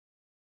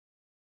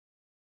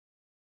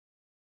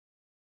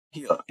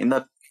here in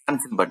the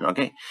cancel button.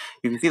 Okay,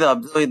 if you see the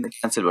observe in the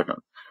cancel button.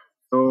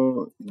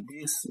 So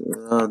this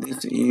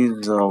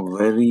is a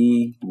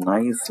very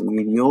nice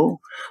video.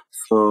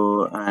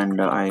 So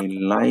and I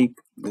like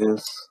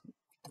this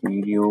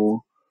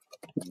video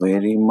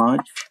very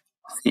much.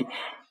 See,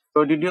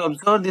 so did you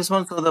observe this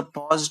one? So the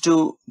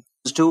positive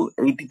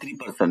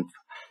 83%.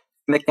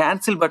 In the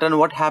cancel button,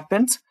 what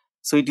happens?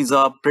 So it is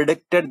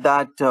predicted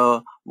that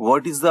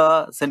what is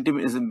the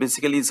sentiment is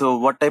basically, so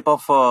what type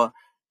of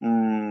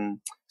mm,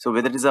 so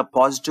whether it is a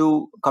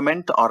positive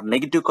comment or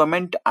negative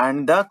comment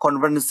and the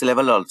confidence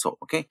level also.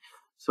 Okay,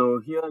 so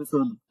here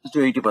so to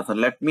 80%,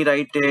 let me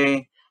write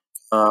a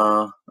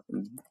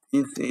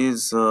this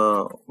is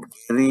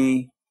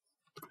very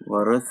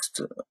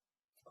worst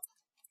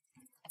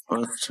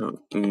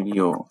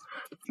video.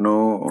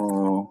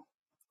 No,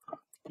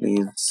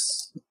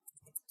 please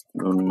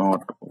do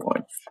not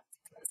watch.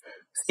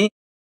 See,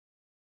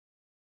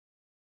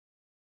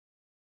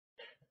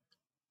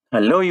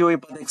 hello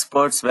UiPath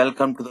experts,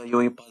 welcome to the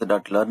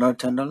UiPath.learner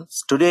channel.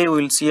 Today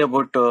we will see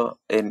about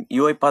an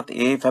UiPath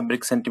AI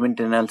fabric sentiment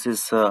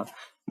analysis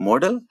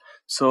model.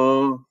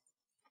 So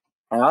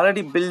I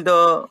already built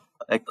a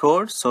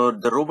code, so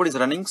the robot is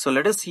running. So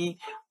let us see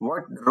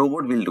what the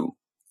robot will do.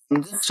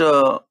 Just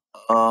uh,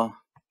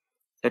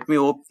 let me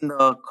open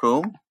the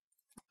Chrome.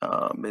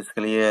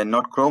 Basically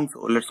not Chrome, so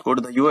let's go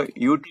to the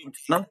YouTube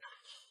channel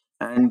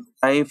and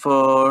type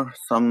for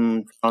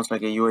some channels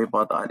like a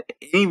UiPath or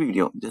any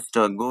video. Just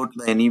go to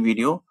the any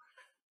video.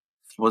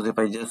 Suppose if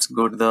I just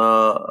go to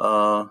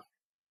the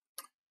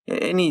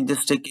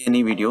just take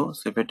any video.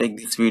 So if I take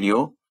this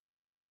video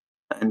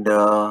and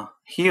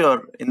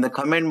here in the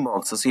comment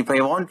box, so if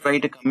I want to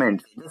write a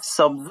comment, just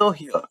observe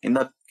here in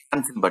the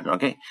cancel button.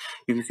 Okay,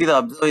 if you see the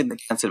observe in the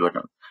cancel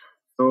button.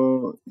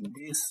 So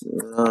this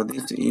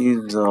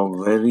is a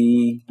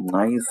very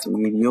nice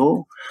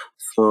video.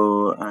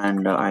 So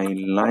and I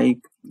like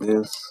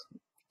this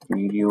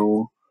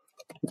video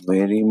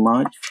very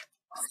much.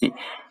 See,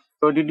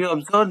 so did you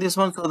observe this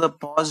one? So the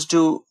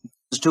positive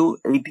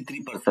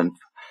 83%. In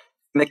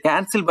the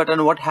cancel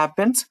button, what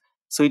happens?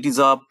 So it is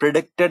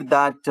predicted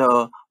that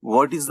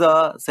what is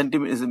the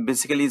sentiment is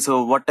basically,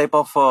 so what type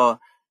of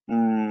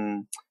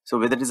so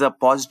whether it is a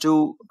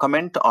positive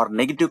comment or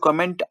negative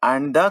comment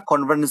and the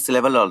confidence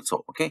level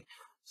also. Okay,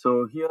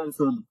 so here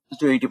so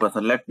to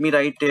 80%, let me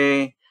write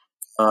a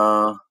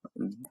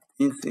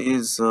this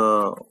is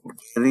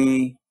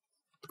very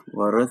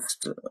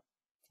worst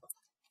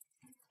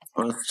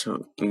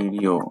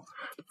video.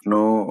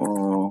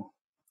 No,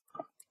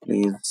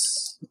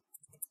 please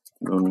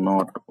do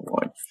not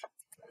watch.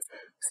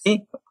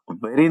 See,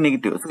 very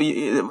negative. So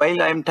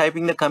while I'm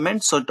typing the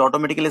comment, so it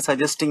automatically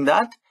suggesting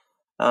that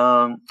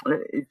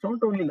it's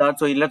not only that.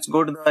 So let's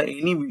go to the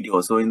any video.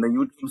 So in the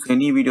YouTube, so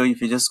any video,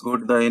 if you just go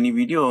to the any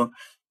video,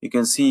 you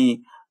can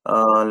see.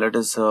 Let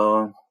us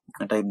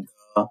type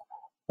the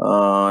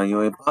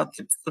UiPath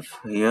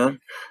itself here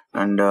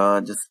and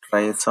just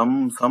try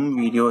some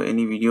video,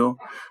 any video.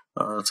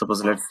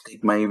 Suppose let's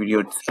take my video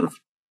itself.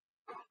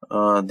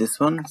 This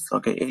one,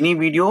 okay, any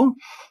video,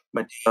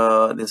 but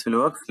this will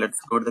work. Let's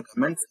go to the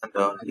comments and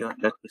here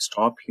let me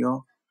stop here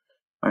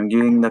and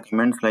giving the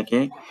comments like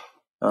a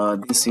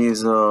this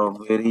is a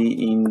very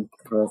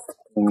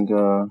interesting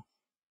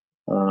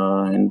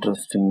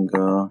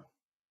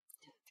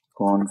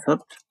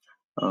concept.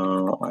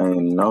 I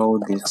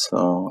love this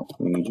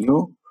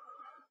video.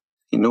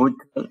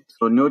 Neutral,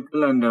 so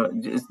neutral and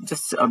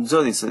just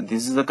observe this.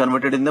 This is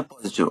converted in the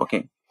positive.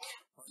 Okay,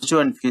 positive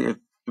and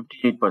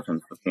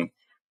 58%. Okay,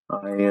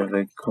 I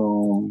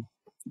recommend.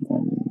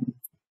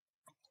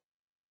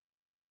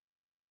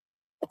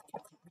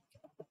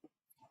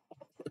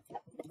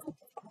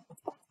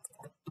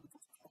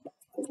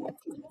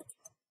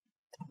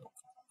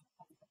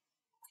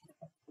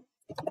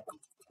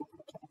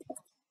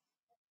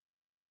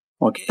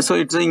 Okay, so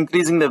it's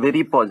increasing the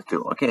very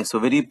positive. Okay, so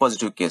very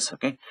positive case.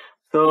 Okay,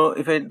 so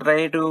if I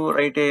try to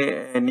write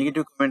a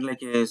negative comment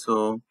like a,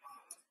 so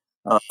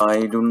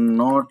I do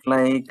not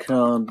like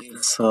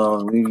this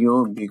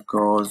video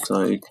because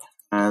it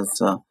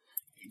has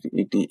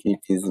it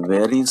is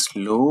very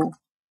slow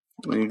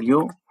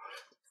video.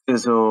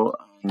 So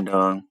and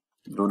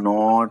do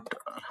not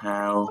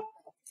have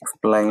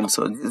explain.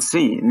 So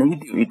see,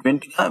 negative. It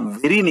went to the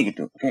very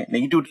negative. Okay,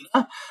 negative to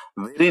the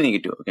very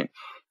negative. Okay.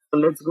 So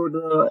let's go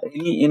to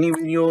any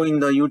video in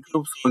the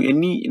YouTube. So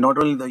any, not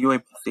only the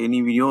UiPath,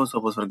 any video.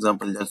 Suppose for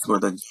example, just go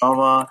to the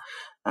Java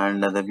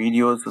and the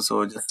videos.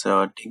 So just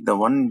take the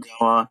one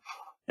Java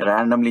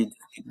randomly, just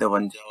take the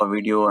one Java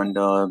video and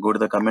go to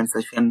the comment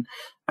section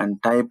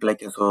and type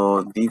like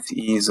so. This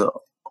is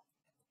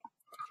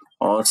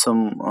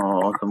awesome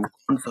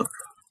concept.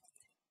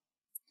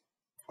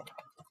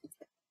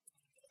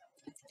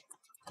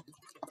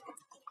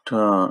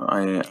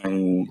 I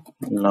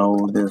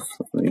love this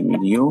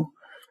video.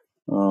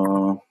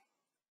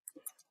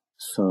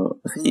 So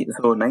see,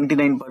 so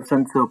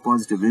 99% so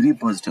positive, very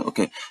positive.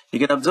 Okay, you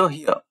can observe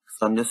here.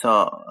 So I'm just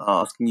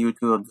asking you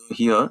to observe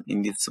here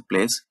in this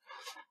place.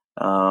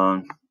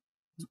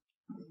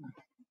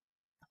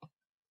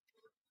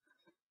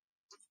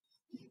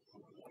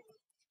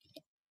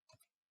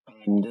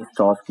 I'm just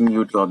asking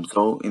you to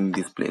observe in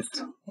this place.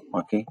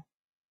 Okay,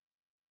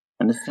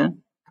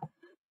 understand?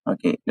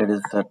 Okay, let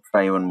us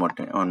try one more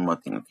time. One more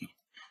thing. Okay.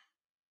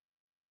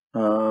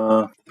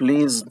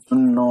 Please do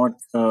not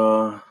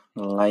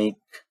like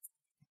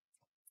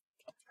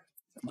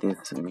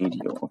this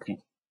video. Okay,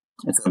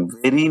 it's a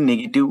very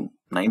negative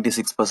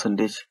 96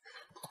 percentage.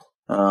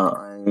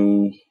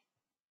 I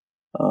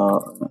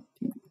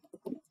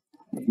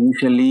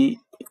initially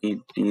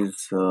it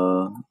is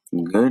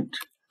good,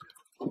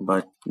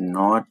 but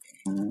not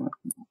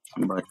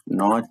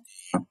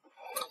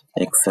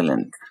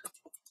excellent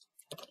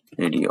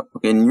video.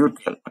 Okay,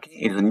 neutral. Okay,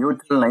 it's a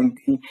neutral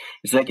 90.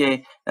 It's like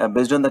a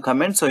based on the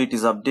comment, so it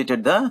is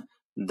updated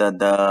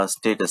the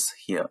status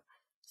here.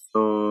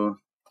 So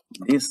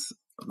this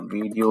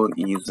video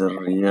is a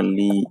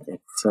really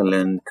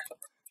excellent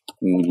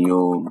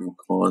video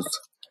because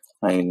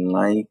I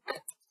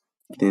like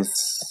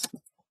this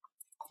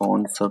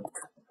concept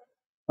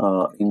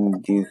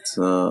in this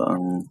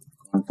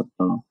concept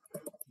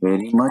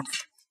very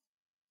much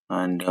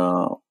and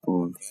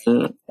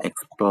well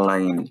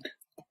explained.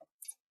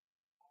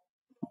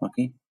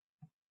 Okay,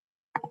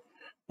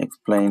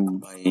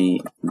 explained by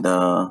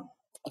the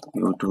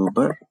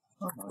YouTuber.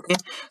 Okay,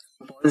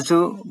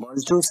 positive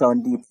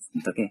 70%.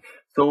 Okay,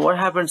 so what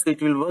happens? It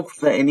will work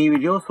for any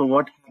video. So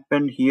what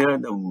happened here?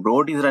 The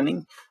board is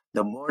running.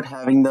 The board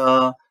having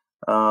the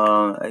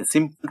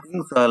simple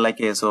things like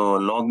a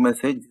log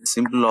message,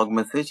 simple log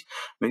message.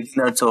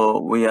 Within that, so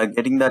we are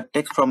getting the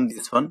text from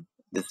this one,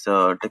 this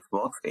text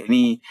box,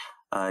 any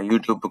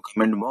YouTube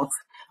comment box,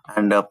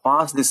 and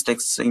pass this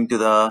text into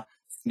the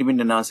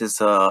sentiment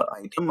analysis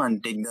item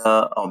and take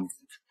the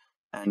object.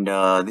 And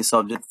this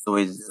object so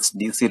is just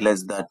dc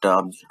that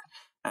object,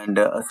 and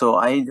so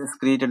I just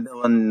created the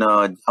one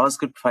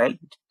javascript file,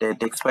 the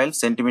text file,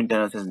 sentiment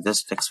analysis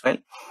just text file.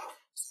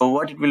 So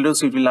what it will do,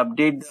 so it will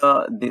update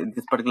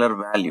this particular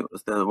value.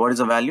 So what is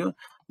the value?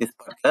 This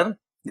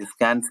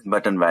cancel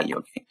button value.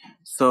 Okay,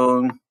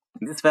 so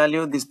this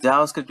value, this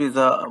javascript is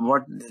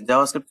what the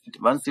javascript,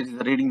 once it is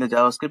reading the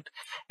javascript,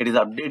 it is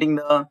updating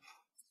the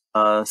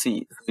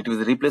see, so it was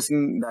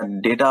replacing the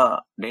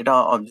data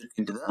object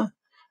into the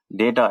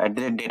data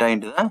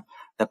into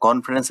the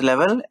confidence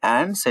level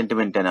and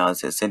sentiment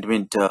analysis,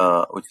 sentiment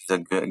which is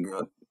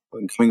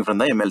coming from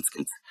the ML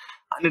skills,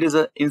 and it is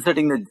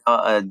inserting the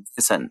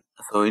JSON,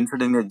 so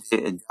inserting the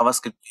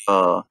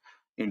JavaScript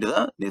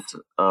into this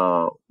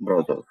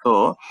browser,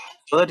 so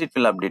that it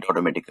will update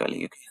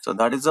automatically. Okay, so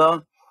that is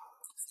a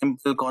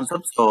simple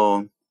concept.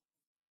 So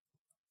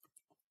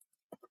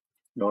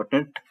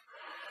 .NET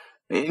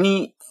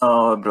any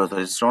browser,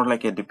 it's not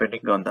like a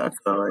depending on that,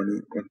 so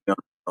any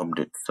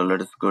update. So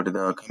let us go to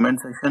the comment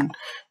section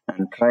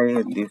and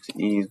try. This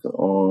is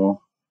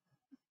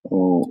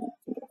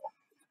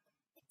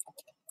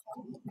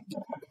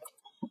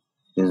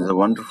this is a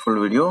wonderful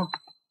video,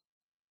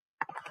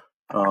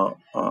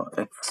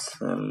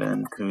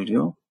 excellent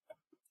video,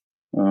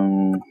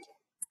 and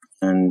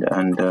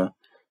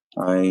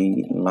I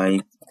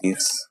like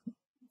this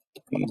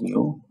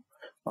video.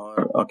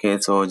 Or okay,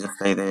 so just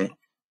say the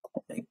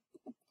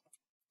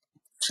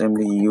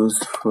extremely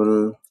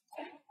useful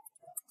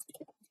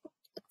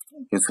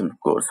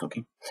course.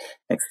 Okay,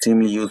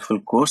 extremely useful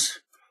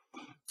course,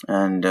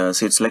 and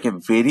so it's like a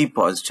very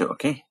positive.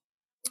 Okay,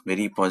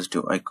 very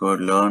positive. I could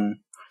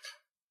learn.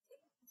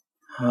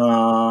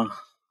 I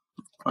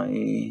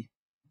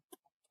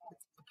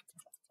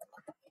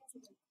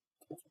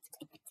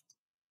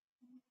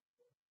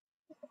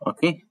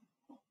okay.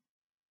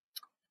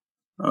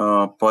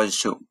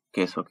 Positive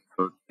case. Okay,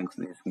 so things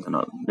and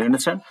all. Do you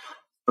understand?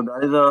 So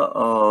that is a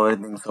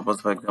everything.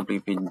 Suppose for example,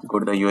 if you go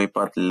to the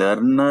UiPath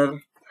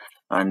learner,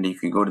 and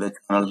if you go to the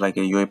channel like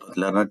a UiPath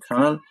learner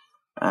channel,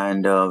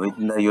 and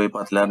within the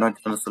UiPath learner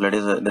channel, so there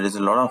is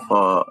a lot of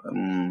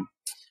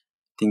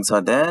things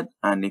are there.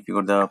 And if you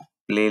go to the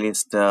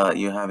playlist,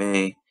 you have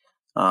a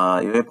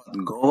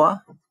UiPath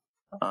Goa.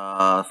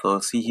 So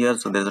see here,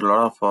 so there's a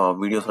lot of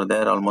videos are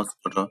there, almost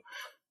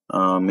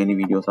many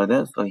videos are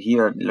there. So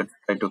here let's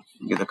try to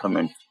give a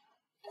comment.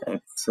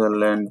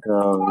 Excellent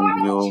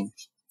video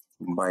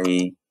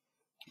by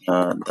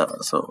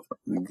so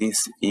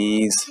this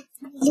is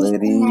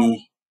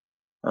very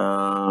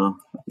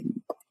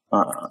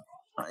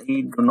I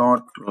do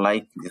not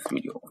like this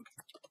video.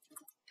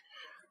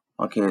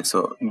 Okay,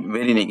 so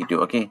very negative.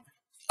 Okay,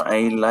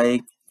 I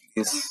like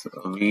this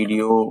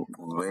video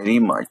very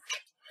much,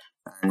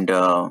 and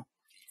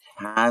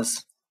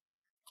has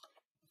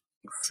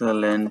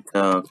excellent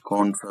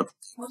concept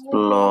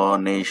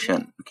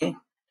explanation. Okay,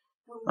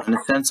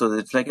 understand? So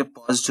it's like a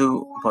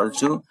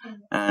positive,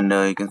 and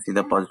you can see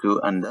the positive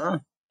and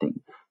the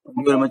thing. Thank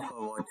you very much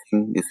for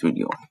watching this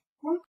video.